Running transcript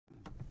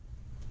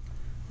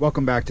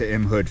Welcome back to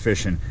M Hood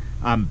Fishing.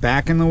 I'm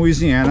back in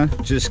Louisiana.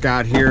 Just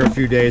got here a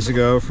few days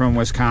ago from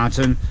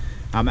Wisconsin.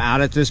 I'm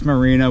out at this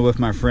marina with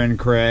my friend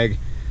Craig,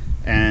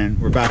 and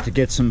we're about to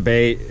get some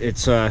bait.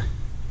 It's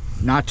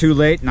not too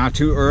late, not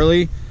too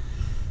early.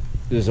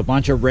 There's a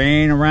bunch of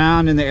rain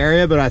around in the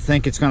area, but I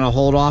think it's going to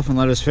hold off and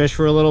let us fish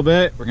for a little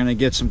bit. We're going to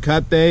get some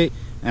cut bait,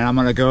 and I'm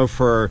going to go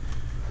for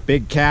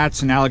big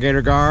cats and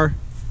alligator gar,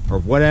 or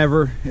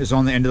whatever is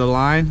on the end of the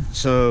line.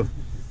 So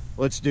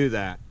let's do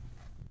that.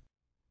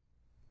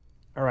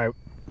 All right,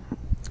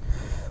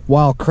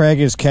 while Craig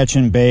is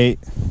catching bait,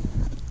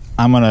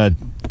 I'm gonna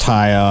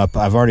tie up.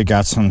 I've already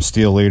got some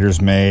steel leaders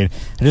made.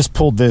 I just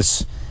pulled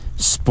this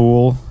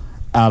spool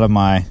out of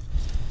my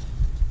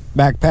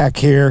backpack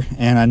here,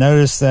 and I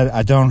noticed that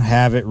I don't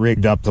have it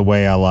rigged up the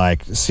way I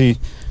like. See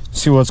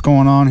what's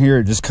going on here?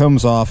 It just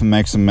comes off and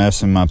makes a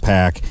mess in my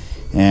pack,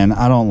 and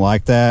I don't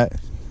like that.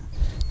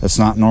 That's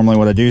not normally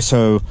what I do.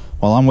 So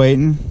while I'm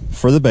waiting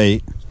for the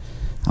bait,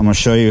 I'm gonna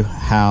show you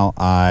how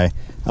I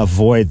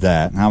avoid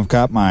that. Now I've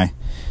got my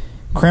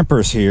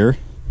crimpers here,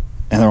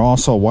 and they're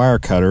also wire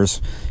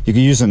cutters. You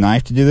can use a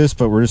knife to do this,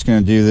 but we're just going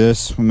to do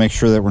this. We'll make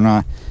sure that we're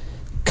not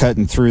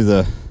cutting through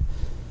the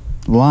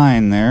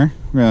line there.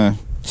 We're going to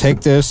take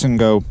this and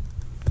go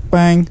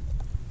bang,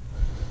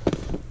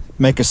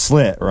 make a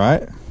slit,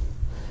 right? And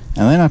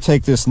then I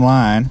take this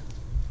line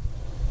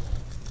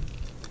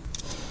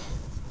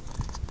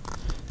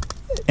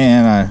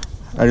and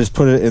I just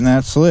put it in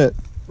that slit.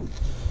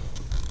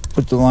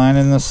 Put the line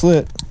in the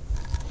slit.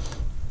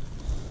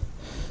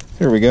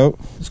 Here we go.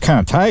 It's kind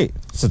of tight.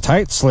 It's a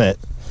tight slit.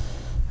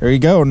 There you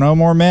go. No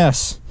more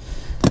mess.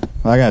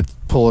 I got to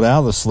pull it out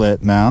of the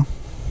slit now.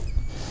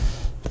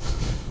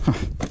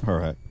 All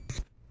right.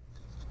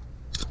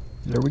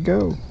 There we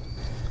go.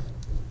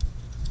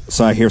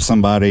 So I hear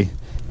somebody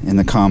in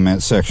the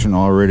comment section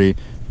already.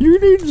 You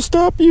need to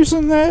stop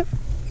using that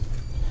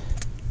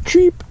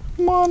cheap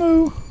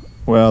mono.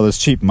 Well, this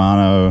cheap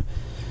mono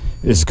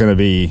is going to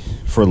be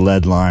for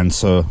lead line,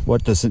 so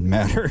what does it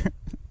matter?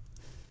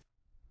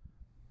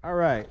 All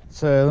right,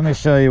 so let me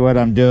show you what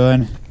I'm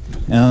doing,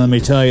 and let me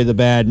tell you the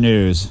bad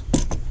news.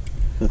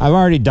 I've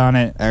already done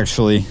it,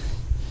 actually.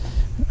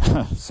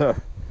 So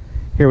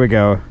here we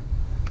go.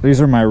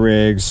 These are my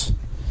rigs.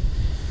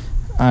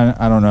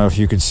 I don't know if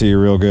you can see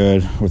real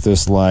good with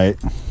this light.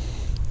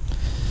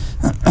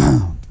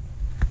 All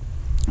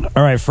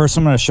right, first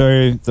I'm going to show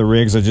you the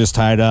rigs I just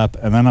tied up,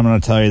 and then I'm going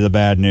to tell you the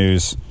bad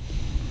news.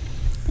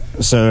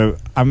 So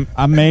I'm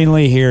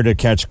mainly here to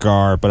catch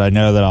gar, but I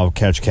know that I'll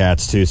catch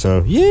cats too,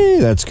 so yay,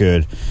 that's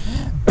good.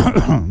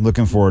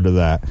 Looking forward to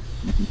that.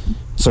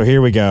 So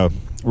here we go.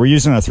 We're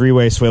using a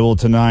three-way swivel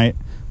tonight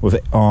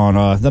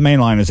on the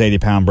main line is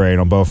 80-pound braid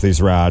on both these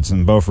rods,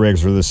 and both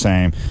rigs are the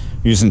same.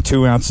 Using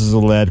 2 ounces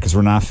of lead because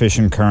we're not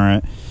fishing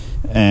current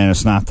and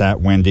it's not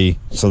that windy,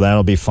 so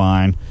that'll be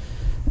fine.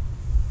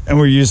 And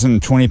we're using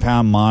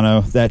 20-pound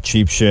mono, that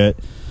cheap shit,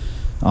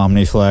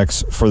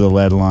 Omniflex for the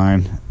lead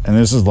line. And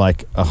this is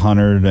like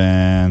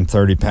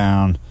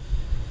 130-pound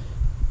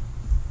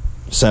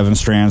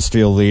 7-strand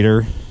steel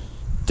leader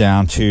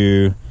down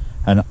to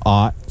an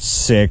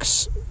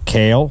 06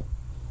 Kale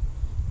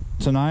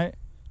tonight.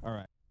 All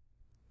right.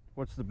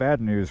 What's the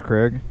bad news,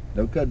 Craig?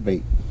 No cut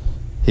bait.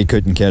 He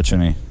couldn't catch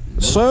any. No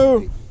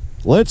so bait.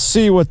 Let's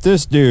see what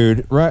this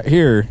dude right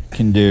here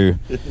can do.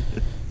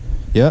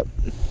 Yep.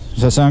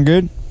 Does that sound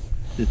good?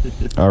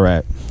 All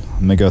right.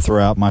 Let me go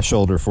throw out my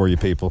shoulder for you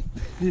people.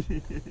 There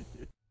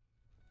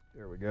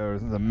we go.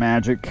 The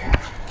magic.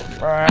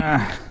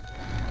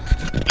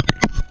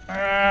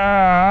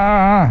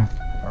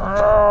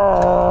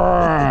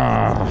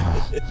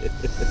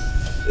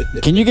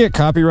 Can you get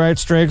copyright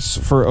strikes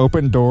for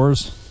open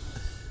doors?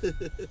 All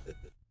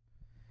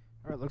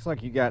right, looks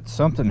like you got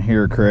something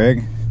here,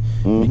 Craig.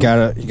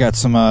 Mm-hmm. You got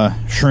some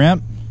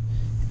shrimp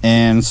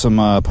and some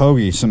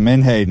pogie, some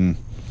menhaden.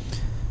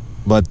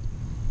 But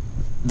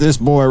this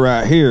boy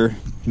right here,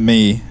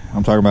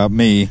 I'm talking about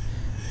me,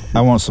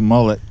 I want some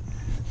mullet.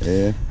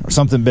 Yeah. Or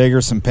something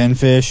bigger, some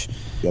pinfish.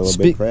 Got a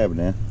little big crab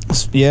now.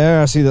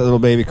 Yeah, I see that little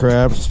baby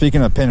crab.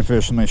 Speaking of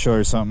pinfish, let me show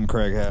you something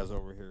Craig has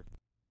over here.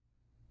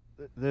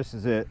 This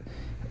is it.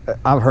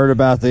 I've heard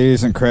about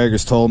these, and Craig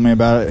has told me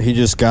about it. He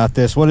just got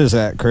this. What is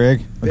that,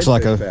 Craig? Looks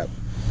like a trap.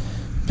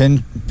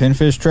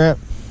 Pinfish trap?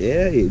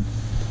 Yeah, you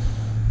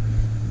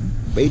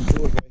bait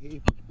goes right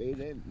here, put your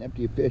bait in,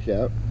 empty your fish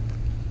out.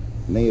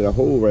 And then you got a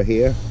hole right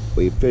here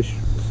where your fish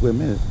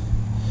swim in it.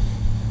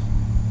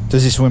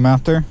 Does he swim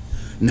out there?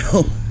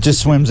 No.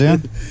 Just swims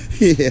in?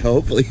 Yeah,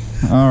 hopefully.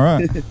 All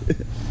right.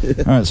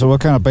 All right, so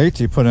what kind of bait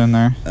do you put in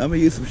there? I'm going to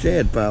use some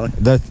shad, probably.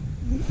 You're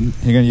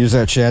going to use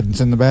that shad that's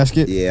in the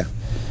basket? Yeah.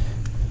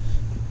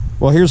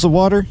 Well, here's the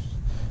water.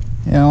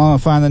 And I want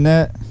to find the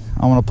net.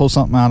 I want to pull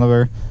something out of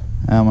there.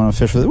 And I'm going to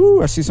fish with it.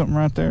 Ooh, I see something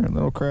right there. A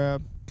little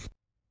crab.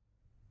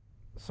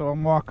 So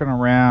I'm walking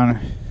around.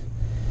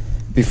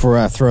 Before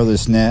I throw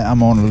this net,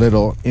 I'm on a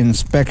little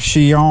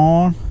inspection.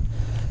 I'm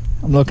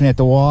looking at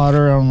the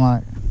water. I'm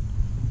like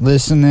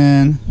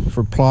listening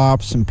for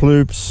plops and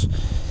ploops.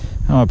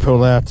 I'm gonna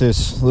pull out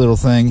this little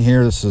thing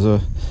here. This is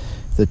a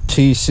the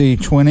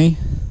TC20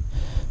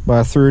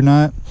 by Through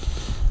Knot.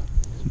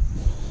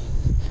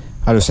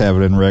 I just have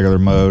it in regular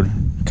mode.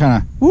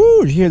 Kind of,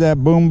 woo, did you hear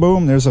that boom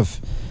boom? There's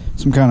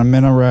some kind of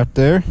minnow right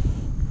there.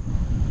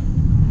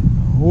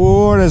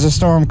 Whoa, there's a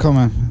storm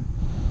coming.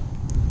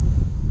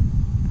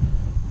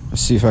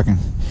 Let's see if I can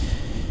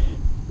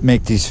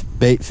make these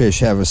bait fish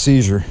have a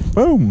seizure.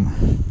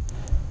 Boom.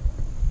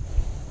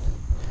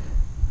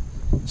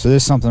 So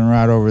there's something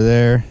right over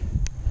there.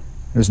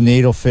 There's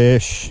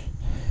needlefish.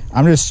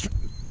 I'm just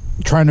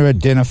trying to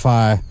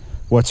identify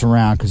what's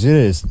around because it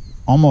is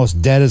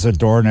almost dead as a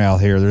doornail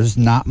here. There's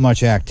not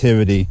much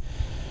activity.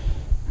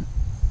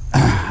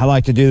 I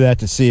like to do that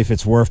to see if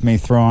it's worth me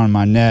throwing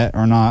my net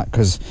or not,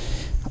 because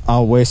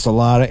I'll waste a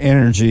lot of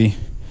energy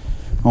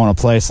on a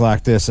place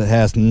like this that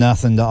has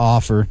nothing to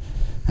offer,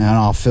 and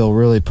I'll feel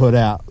really put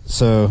out.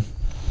 So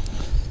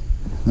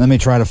let me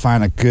try to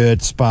find a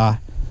good spot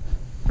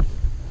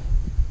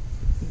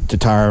to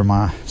tire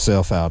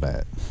myself out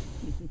at.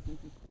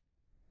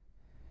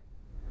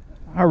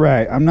 All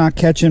right, I'm not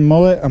catching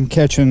mullet, I'm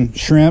catching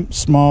shrimp,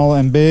 small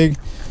and big.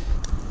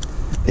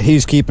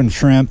 He's keeping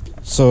shrimp,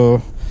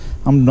 so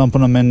I'm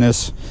dumping them in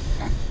this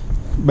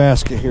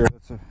basket here.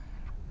 That's a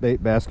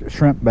bait basket,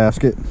 shrimp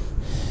basket.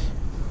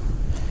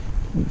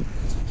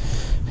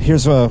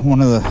 Here's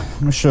one of the, I'm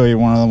gonna show you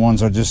one of the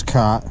ones I just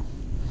caught.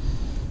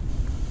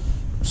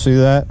 See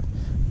that?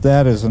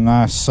 That is a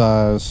nice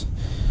size.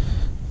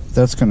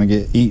 That's gonna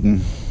get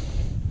eaten.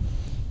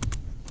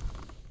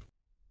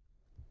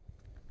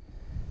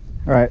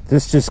 All right,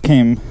 this just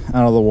came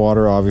out of the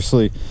water,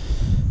 obviously.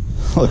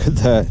 Look at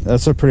that.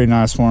 That's a pretty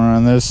nice one,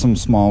 and there's some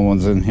small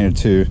ones in here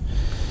too.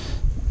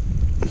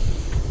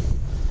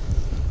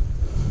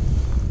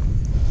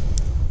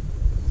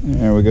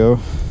 There we go.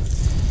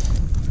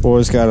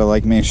 Boys gotta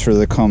like make sure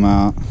they come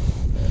out.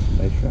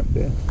 Nice shrimp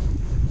there.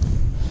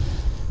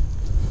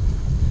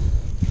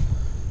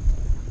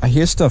 I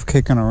hear stuff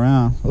kicking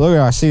around. Look,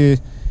 I see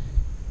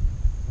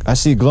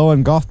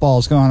glowing golf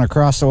balls going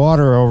across the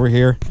water over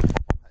here.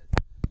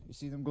 You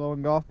see them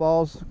glowing golf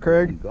balls,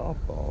 Craig? Golf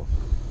balls.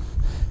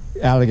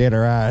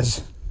 Alligator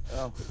eyes.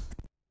 Oh.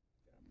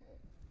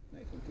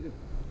 Nice one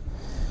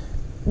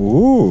too.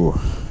 Ooh,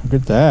 look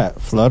at that.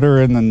 Flutter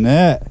in the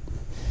net.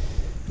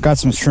 Got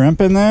some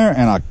shrimp in there,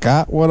 and I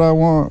got what I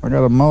want. I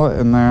got a mullet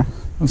in there.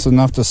 That's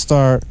enough to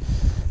start.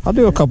 I'll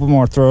do a couple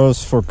more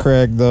throws for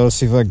Craig, though,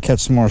 see if I can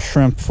catch some more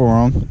shrimp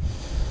for him.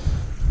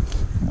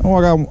 Oh,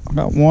 I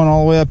got one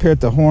all the way up here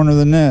at the horn of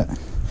the net.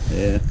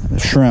 Yeah. The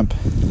shrimp.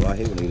 Well, I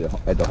hate when you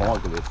at the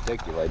horn because they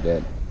stick you like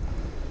that.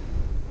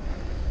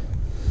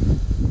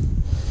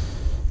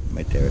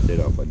 Might tear his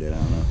head off like that, I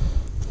don't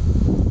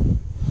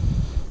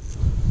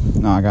know.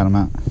 No, I got him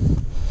out.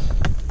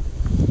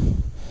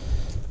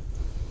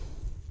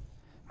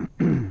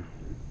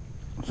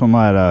 So I'm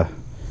at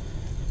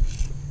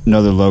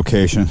another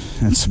location.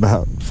 It's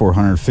about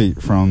 400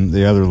 feet from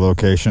the other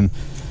location.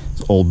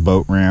 It's an old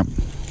boat ramp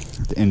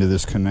at the end of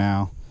this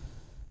canal.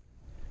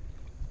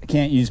 I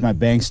can't use my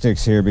bank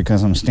sticks here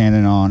because I'm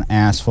standing on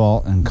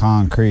asphalt and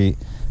concrete,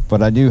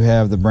 but I do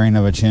have the brain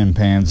of a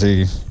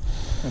chimpanzee.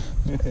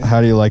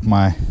 How do you like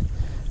my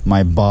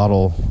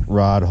bottle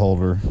rod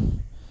holder?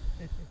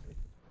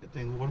 That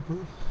thing's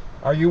waterproof?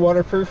 Are you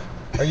waterproof?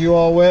 Are you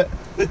all wet?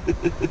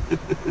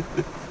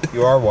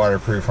 You are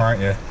waterproof,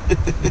 aren't you?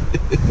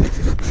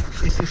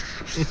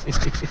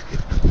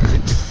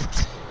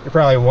 You're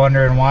probably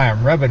wondering why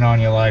I'm rubbing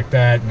on you like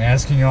that and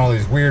asking you all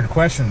these weird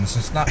questions.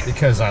 It's not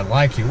because I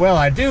like you. Well,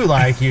 I do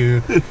like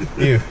you.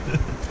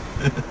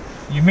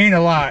 You mean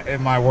a lot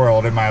in my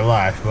world, in my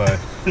life, but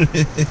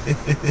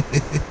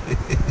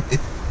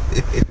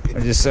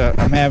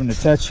I'm having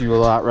to touch you a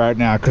lot right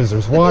now because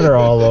there's water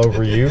all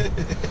over you.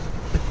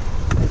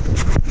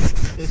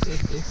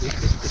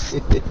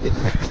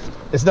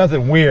 It's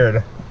nothing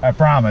weird, I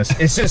promise.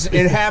 It's just,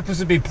 it happens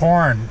to be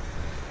pouring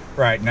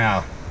right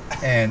now,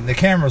 and the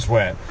camera's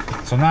wet,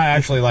 so I'm not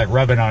actually like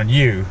rubbing on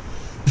you.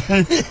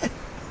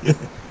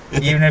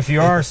 Even if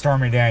you are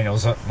Stormy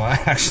Daniels, well,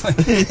 actually,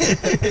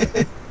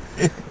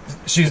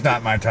 she's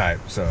not my type,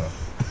 so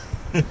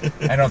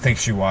I don't think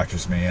she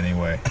watches me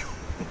anyway.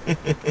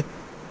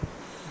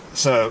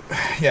 So,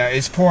 yeah,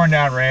 it's pouring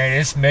down rain.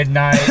 It's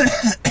midnight.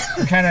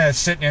 I'm kind of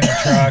sitting in the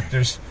truck.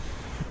 There's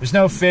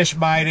no fish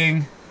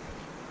biting.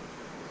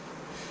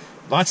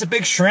 Lots of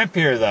big shrimp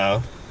here,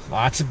 though.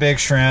 Lots of big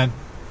shrimp.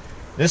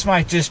 This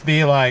might just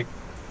be like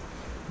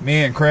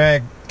me and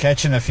Craig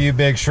catching a few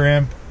big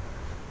shrimp.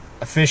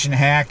 A fishing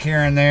hack here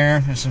and there.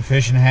 There's some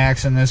fishing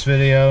hacks in this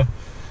video.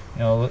 You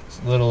know,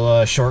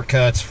 little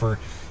shortcuts for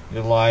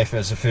your life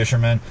as a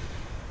fisherman.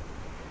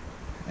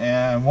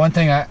 And one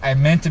thing I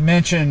meant to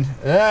mention,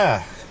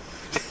 let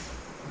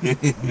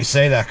me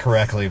say that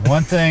correctly.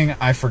 One thing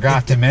I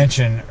forgot to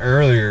mention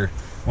earlier,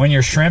 when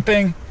you're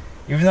shrimping,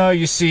 even though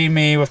you see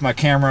me with my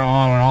camera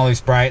on and all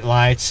these bright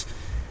lights,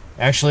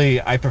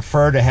 actually I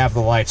prefer to have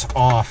the lights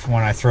off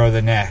when I throw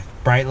the net.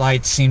 Bright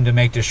lights seem to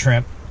make the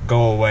shrimp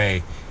go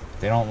away.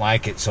 They don't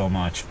like it so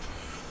much.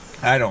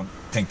 I don't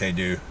think they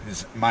do,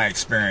 is my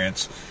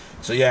experience.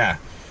 So yeah,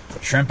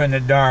 shrimp in the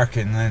dark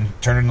and then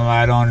turning the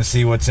light on to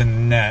see what's in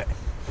the net.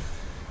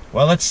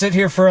 Well, let's sit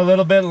here for a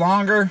little bit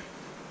longer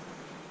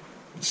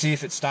and see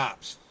if it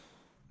stops.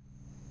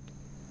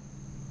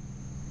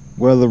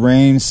 Well, the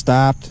rain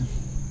stopped.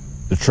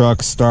 The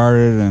truck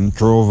started and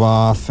drove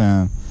off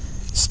and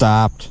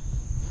stopped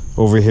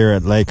over here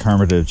at Lake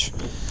Hermitage.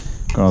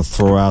 Gonna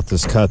throw out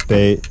this cut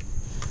bait.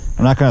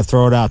 I'm not gonna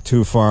throw it out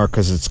too far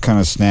because it's kind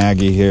of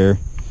snaggy here.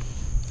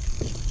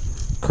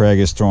 Craig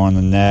is throwing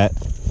the net.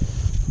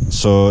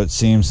 So it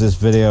seems this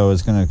video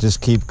is gonna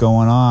just keep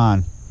going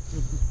on.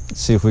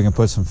 Let's see if we can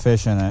put some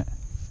fish in it.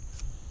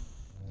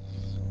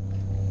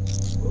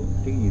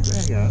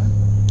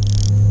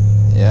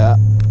 Yeah,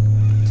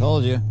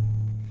 told you.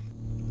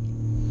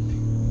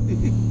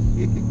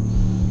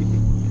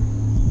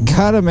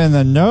 Got him in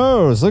the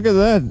nose. Look at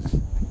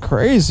that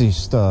crazy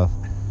stuff.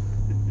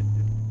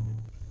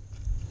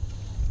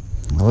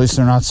 At least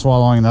they're not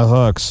swallowing the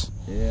hooks.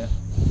 Yeah.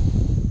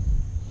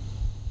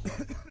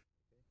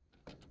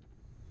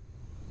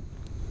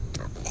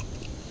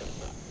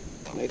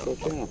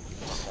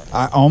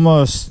 I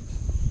almost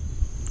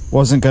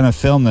wasn't going to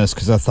film this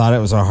because I thought it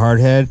was a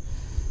hardhead.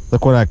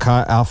 Look what I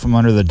caught out from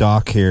under the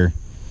dock here.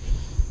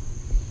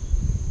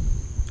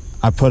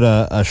 I put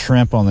a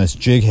shrimp on this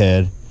jig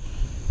head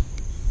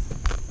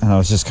and I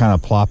was just kind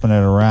of plopping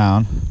it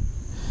around.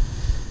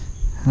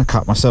 I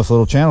caught myself a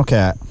little channel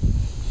cat.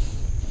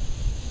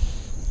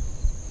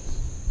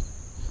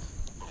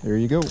 There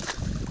you go.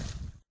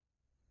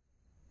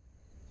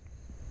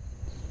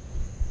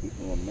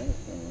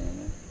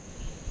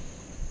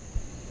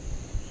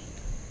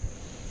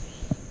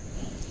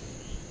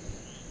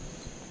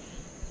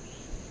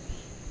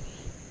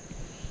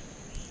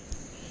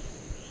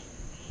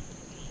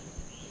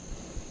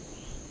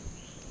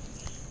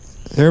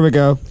 There we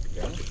go.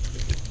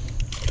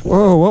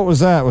 Whoa, what was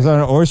that? Was that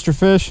an oyster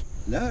fish?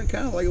 No,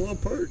 kind of like a little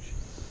perch.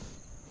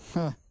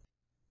 Huh.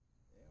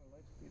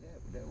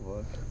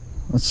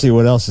 Let's see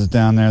what else is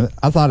down there.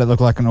 I thought it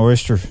looked like an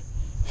oyster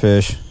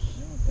fish.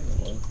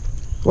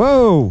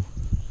 Whoa!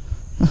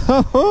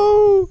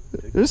 Oh,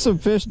 there's some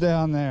fish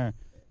down there.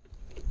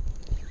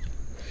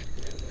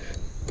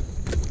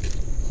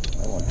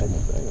 I want to take my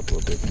bag up a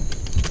little bit.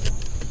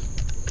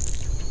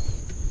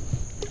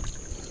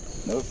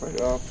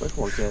 Another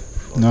freshwater cat.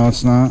 No,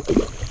 it's not.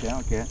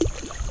 Channel cat.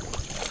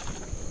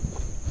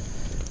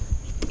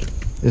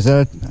 Is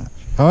that?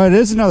 Oh, it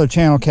is another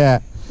channel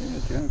cat. Yeah,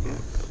 channel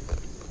cat.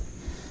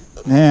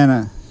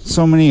 Man,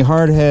 so many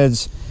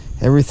hardheads.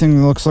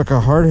 Everything looks like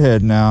a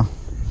hardhead now.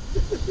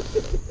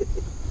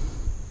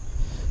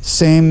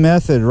 Same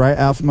method, right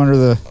out from under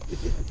the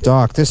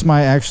dock. This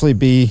might actually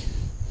be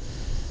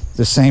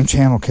the same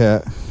channel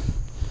cat.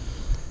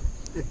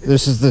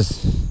 This is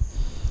this.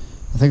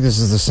 I think this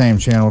is the same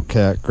channel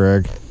cat,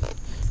 Greg.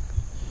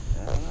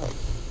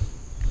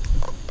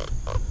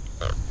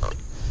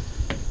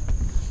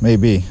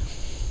 Maybe.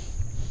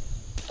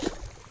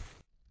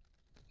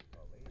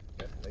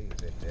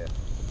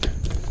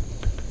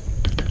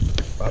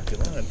 Pop your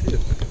line too.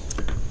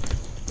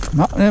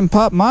 No, I didn't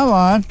pop my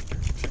line.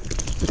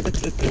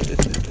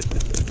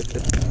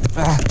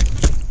 Ah.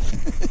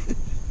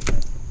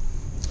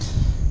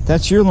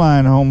 That's your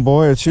line,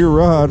 homeboy. It's your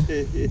rod.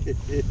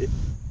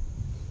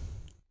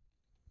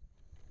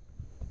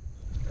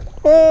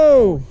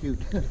 Whoa! Shoot.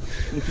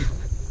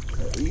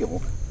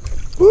 Eel.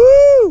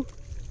 Woo!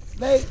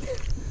 Snake.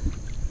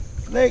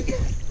 Snake.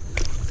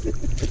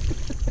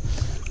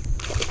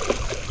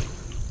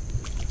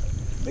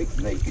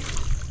 Snake.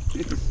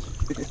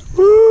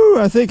 Woo!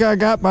 I think I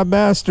got my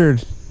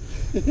bastard.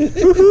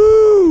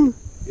 Woohoo!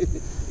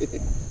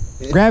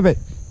 Grab it.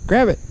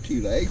 Grab it.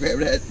 Shoot, I ain't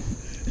grabbing that.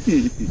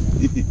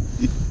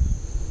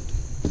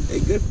 They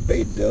good for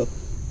bait though.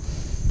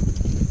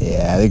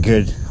 Yeah, they're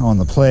good on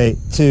the plate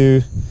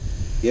too.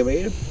 You ever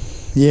ate them?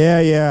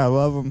 Yeah, I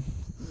love them.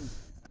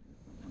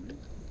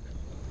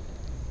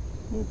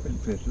 Little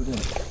pinfish, look at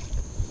that.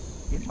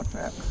 Get my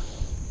trap.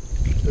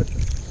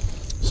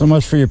 So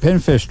much for your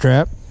pinfish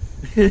trap.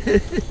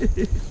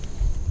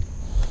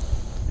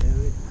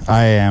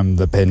 I am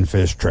the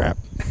pinfish trap.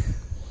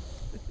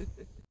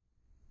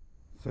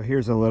 So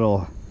here's a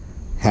little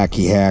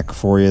hacky hack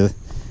for you.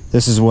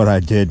 This is what I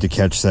did to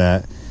catch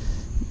that.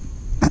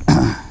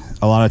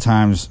 A lot of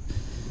times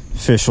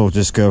fish will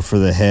just go for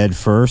the head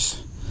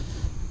first,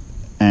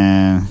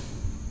 and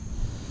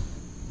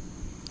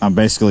I'm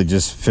basically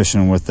just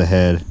fishing with the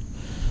head,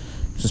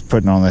 just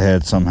putting on the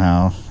head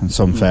somehow in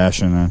some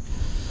fashion and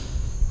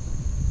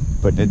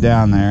putting it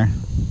down there.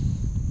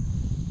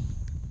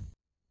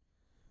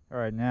 All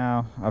right,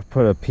 now I've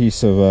put a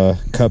piece of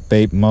cut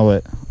bait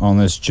mullet on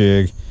this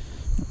jig.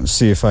 Let's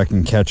see if I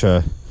can catch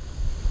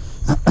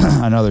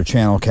another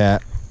channel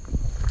cat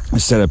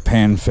instead of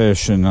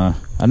panfish, and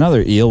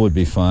another eel would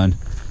be fun.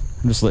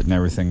 I'm just letting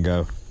everything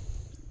go.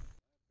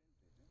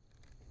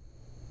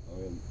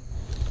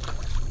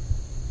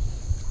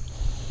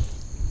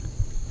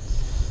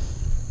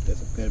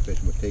 That's a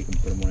pinfish. We'll take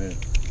them, put them on in.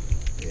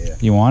 Yeah.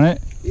 You want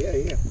it?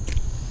 Yeah.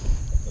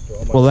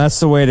 Well, that's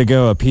the way to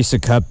go. A piece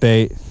of cut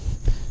bait.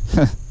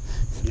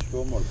 Just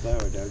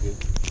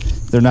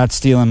They're not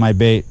stealing my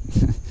bait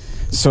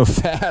so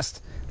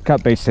fast.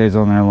 Cut bait stays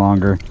on there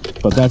longer,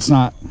 but that's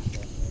not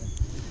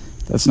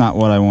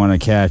what I want to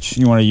catch.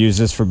 You want to use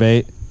this for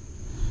bait?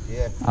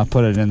 Yeah. I'll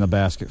put it in the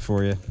basket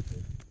for you.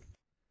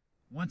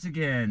 Once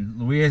again,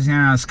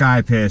 Louisiana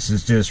Skypiss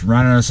is just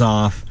running us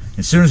off.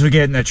 As soon as we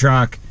get in the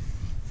truck,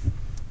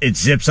 it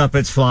zips up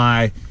its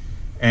fly,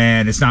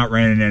 and it's not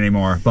raining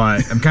anymore.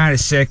 But I'm kind of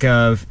sick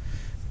of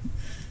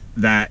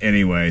that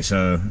anyway,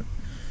 so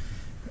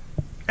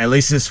at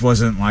least this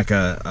wasn't like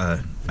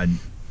a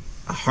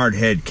hard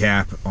head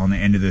cap on the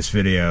end of this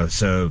video.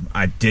 So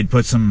I did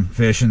put some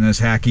fish in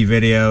this hacky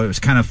video. It was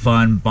kind of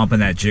fun bumping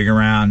that jig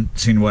around,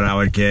 seeing what I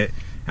would get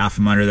out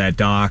from under that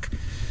dock.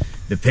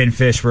 The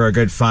pinfish were a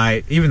good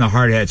fight. Even the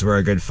hardheads were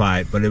a good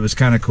fight, but it was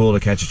kind of cool to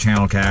catch a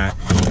channel cat,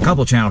 a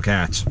couple channel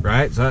cats,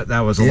 right? So that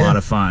was a lot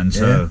of fun.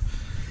 So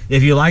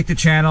if you like the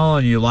channel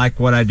and you like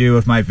what I do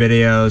with my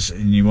videos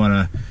and you want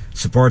to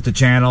support the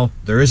channel,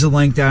 there is a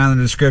link down in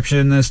the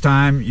description this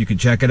time. You can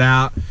check it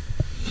out.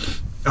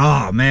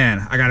 Oh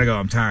man, I gotta go.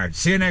 I'm tired.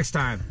 See you next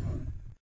time.